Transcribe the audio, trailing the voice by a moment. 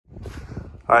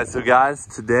All right, so guys,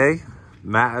 today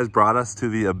Matt has brought us to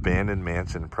the abandoned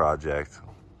mansion project,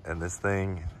 and this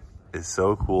thing is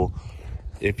so cool.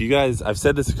 If you guys, I've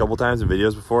said this a couple times in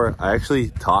videos before. I actually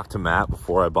talked to Matt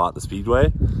before I bought the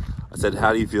Speedway. I said,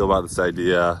 how do you feel about this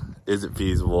idea? Is it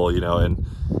feasible? You know, and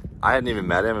I hadn't even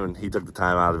met him, and he took the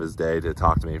time out of his day to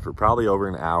talk to me for probably over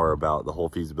an hour about the whole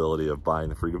feasibility of buying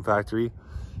the Freedom Factory,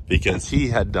 because he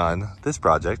had done this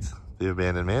project, the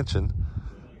abandoned mansion,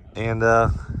 and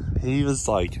he was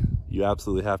like, you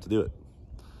absolutely have to do it.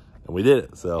 And we did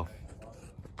it. So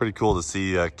pretty cool to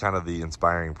see kind of the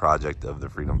inspiring project of the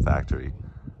Freedom Factory,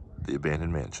 the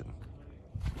abandoned mansion.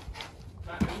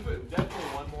 Definitely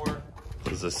one more.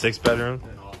 This is a 6-bedroom.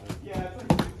 Yeah, it's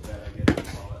like 6 bed, I guess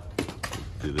you call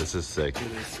it. Dude, this is sick.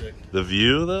 It is sick. The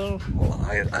view though, well,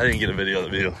 I didn't get a video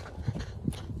of the view.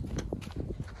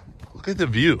 Look at the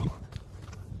view.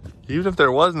 Even if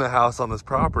there wasn't a house on this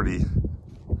property,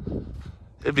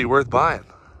 it'd be worth buying.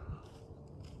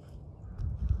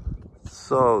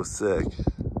 So sick.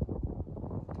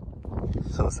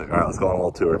 So sick. All right, let's go on a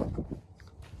little tour.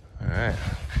 All right.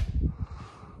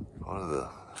 Going to the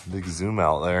big zoom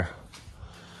out there.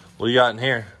 What do you got in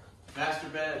here? Master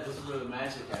bed. This is where the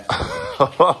magic happens.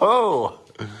 Oh!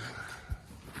 And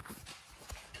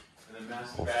then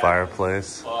master bath,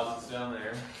 Fireplace. Closets down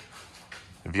there.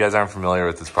 If you guys aren't familiar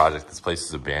with this project, this place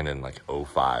is abandoned like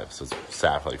 05, so it's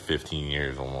sat for like 15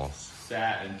 years almost.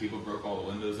 Sat and people broke all the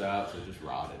windows out, so it just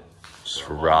rotted. Just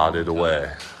rotted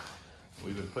away.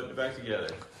 We've been putting it back together.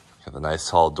 Got the nice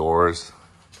tall doors.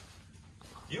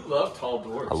 You love tall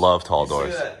doors. I love tall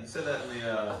doors. You said that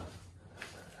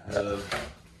in the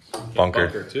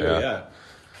Bunker too, yeah.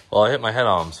 Well, I hit my head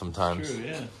on them sometimes. True,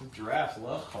 yeah. Giraffes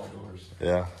love tall doors.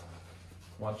 Yeah.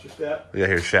 Watch your step. We got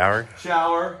here shower.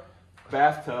 Shower,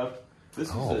 bathtub.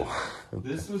 This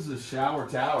was a shower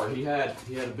tower. He had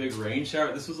a big rain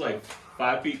shower. This was like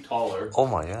 5 feet taller. Oh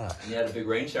my god. And he had a big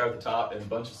rain shower at the top and a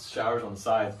bunch of showers on the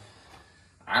sides.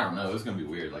 I don't know. It was gonna be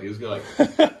weird. Like it was like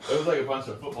a bunch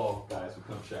of football guys would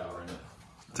come shower in it.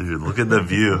 Dude, look at the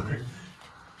view.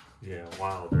 Yeah,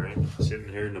 wild, right? Sitting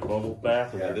here in the bubble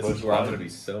bath. Yeah, this is where I'm gonna be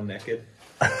so naked.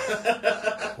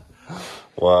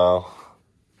 Wow.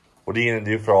 What are you gonna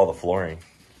do for all the flooring?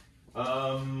 I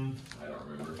don't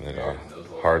remember. Like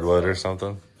hardwood or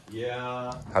something?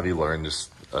 Yeah. Have you learned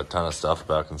just a ton of stuff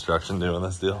about construction doing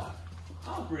this deal?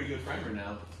 I'm a pretty good framer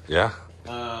now. Yeah?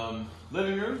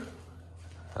 Living room.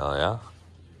 Hell yeah.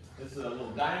 It's a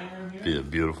little dining room here. Be a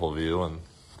beautiful view, and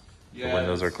the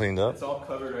windows are cleaned up. It's all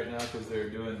covered right now because they're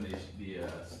doing the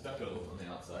stucco on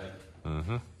the outside.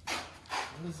 Mm-hmm.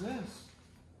 What is this?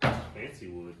 Fancy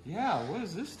wood. Yeah, what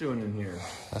is this doing in here?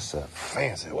 That's that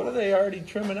fancy What are they already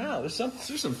trimming out? There's some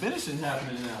finishing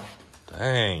happening now.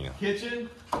 Dang. Kitchen.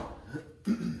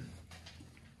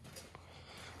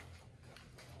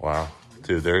 Wow.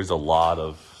 Dude, there's a lot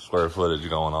of square footage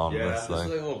going on in this This is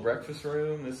thing. like a little breakfast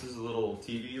room. This is a little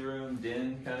TV room,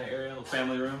 den kind of area, little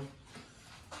family room.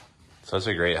 Such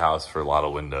a great house for a lot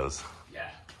of windows. Yeah.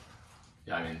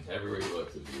 Yeah, I mean, everywhere you look,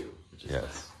 it's a view, which is Yes.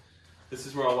 nice. This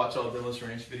is where I'll watch all the Demolition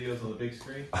Ranch videos on the big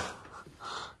screen.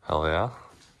 Hell yeah.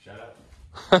 Shout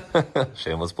out.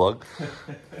 Shameless plug. You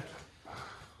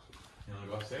want to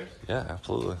go upstairs? Yeah,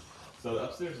 absolutely. So the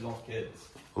upstairs is all kids.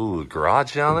 Ooh,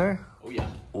 garage down there? Oh, yeah.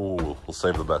 Ooh, we'll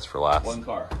save the best for last. One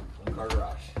car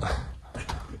garage.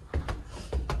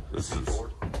 This is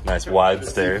nice wide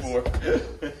stairs.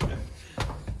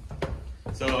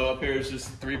 So up here is just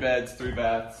 3 beds, 3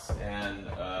 baths, and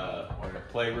a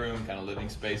playroom, kind of living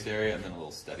space area, and then a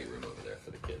little study room over there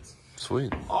for the kids.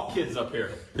 Sweet. All kids up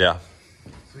here. Yeah.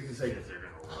 So we can say,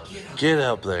 Get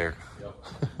up there.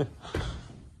 Yep.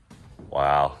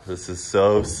 Wow, this is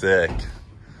so sick.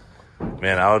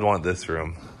 Man, I would want this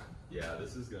room. Yeah,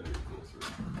 this is going to be the coolest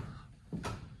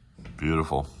room.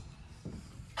 Beautiful.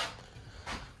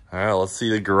 All right, let's see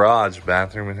the garage.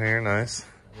 Bathroom in here, nice.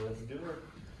 Let's do it.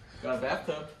 Got a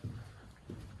bathtub.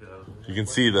 You can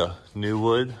see the new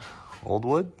wood, old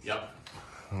wood. Yep.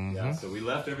 Mm-hmm. Yeah, so we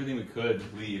left everything we could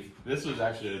leave. This was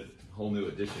actually a whole new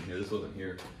addition here. This wasn't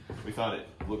here. We thought it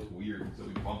looked weird, so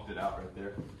we bumped it out right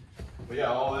there. But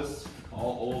yeah, all this,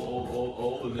 all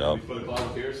old, and then we put a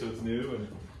closet here, so it's new. And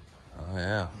Oh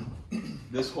yeah.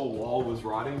 this whole wall was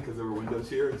rotting because there were windows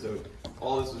here, and so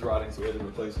all this was rotting, so we had to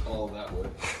replace all of that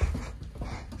wood.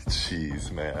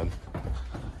 Jeez, man.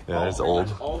 Yeah, there's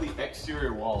old. All the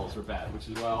exterior walls are bad, which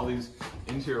is why all these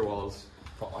interior walls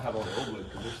have all the old wood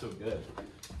because they're so good.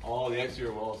 All the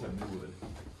exterior walls have new wood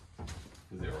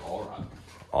because they were all rotten.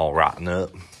 All rotten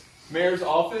up. Mayor's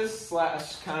office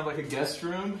slash kind of like a guest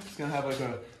room. It's gonna have like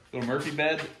a little Murphy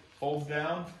bed that folds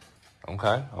down.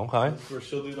 Okay, okay. That's where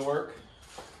she'll do the work.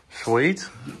 Sweet.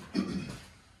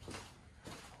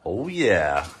 Oh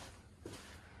yeah.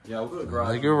 Yeah, we'll go to the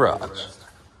garage. The garage.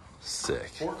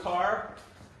 Sick. 4-car,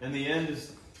 and the end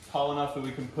is tall enough that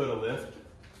we can put a lift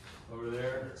over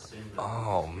there.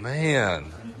 Oh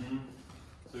man.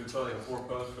 So we put like a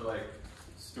 4-post for like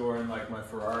storing like my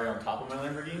Ferrari on top of my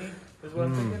Lamborghini. Is what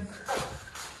I'm thinking.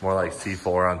 More like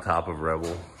C4 on top of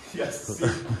Rebel. Yes,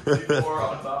 C4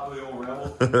 on top of the old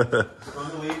Rebel. Run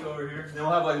the leak over here. Then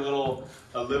we'll have like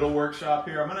a little workshop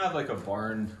here. I'm gonna have like a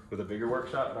barn with a bigger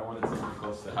workshop, but I wanted something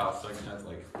close to the house so I can have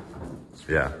like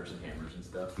screwdrivers and hammers and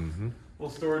stuff. Little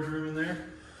storage room in there.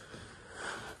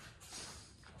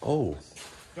 Oh,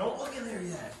 Don't look in there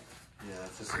yet. Yeah,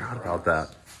 that's just forgot about that.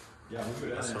 Yeah, we'll go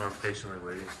down That's there. what I'm patiently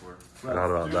waiting for. Forgot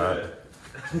about Do that.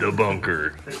 it. The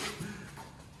bunker.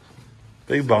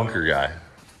 Big bunker guy.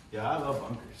 Yeah, I love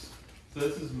bunkers. So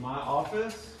this is my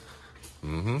office.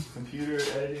 Computer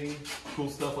editing, cool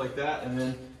stuff like that. And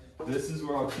then this is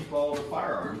where I'll keep all the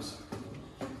firearms.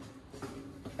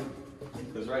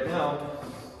 Because right now,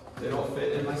 they don't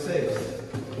fit in my safe.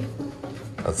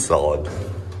 That's solid.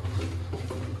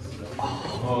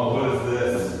 Oh, what is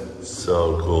this?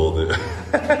 So cool, dude.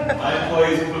 My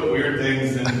employees put weird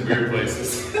things in weird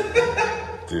places.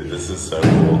 Dude, this is so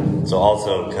cool. So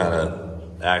also kind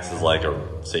of acts as like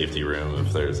a safety room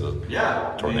if there's a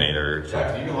Yeah. tornado or something.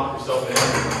 Yeah, you can lock yourself in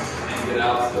and get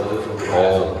out still. There's a garage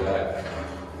Oh. on the back.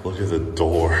 Look at the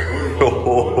door.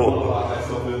 I'll lock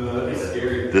myself in, that'd be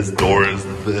scary. This door is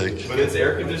thick. But it's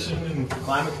air conditioned and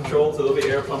climate controlled, so there'll be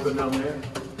air pumping down there.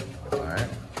 All right.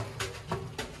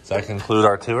 Does that conclude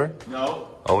our tour? No.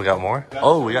 Oh, we got more? That's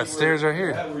Oh, we where got stairs right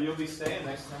here. Yeah, where you'll be staying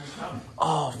next time you come.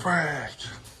 Oh, frick.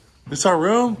 This our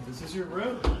room? This is your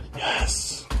room.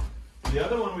 Yes. The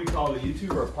other one we call the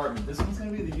YouTuber apartment. This one's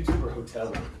gonna be the YouTuber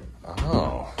hotel.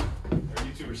 Oh. Or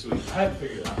YouTuber suite. I had to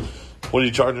figure it out. What are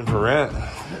you charging for rent?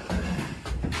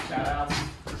 Shout outs.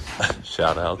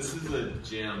 Shout This outs. is a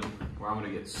gym where I'm gonna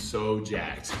get so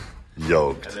jacked.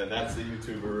 Yoked. And then that's the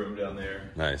YouTuber room down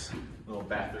there. Nice. Little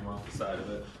bathroom off the side of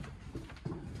it.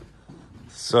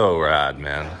 So rad,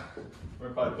 man. We're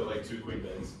gonna probably put like 2 queen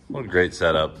beds. What a great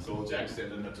setup. So old Jack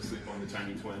standing up to sleep on the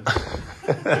tiny twin.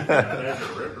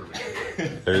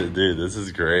 Dude, this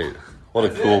is great. What a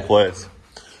cool place.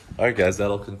 All right, guys,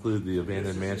 that'll conclude the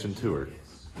abandoned mansion tour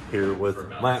here with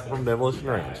Matt from Demolition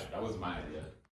Range. That was my idea.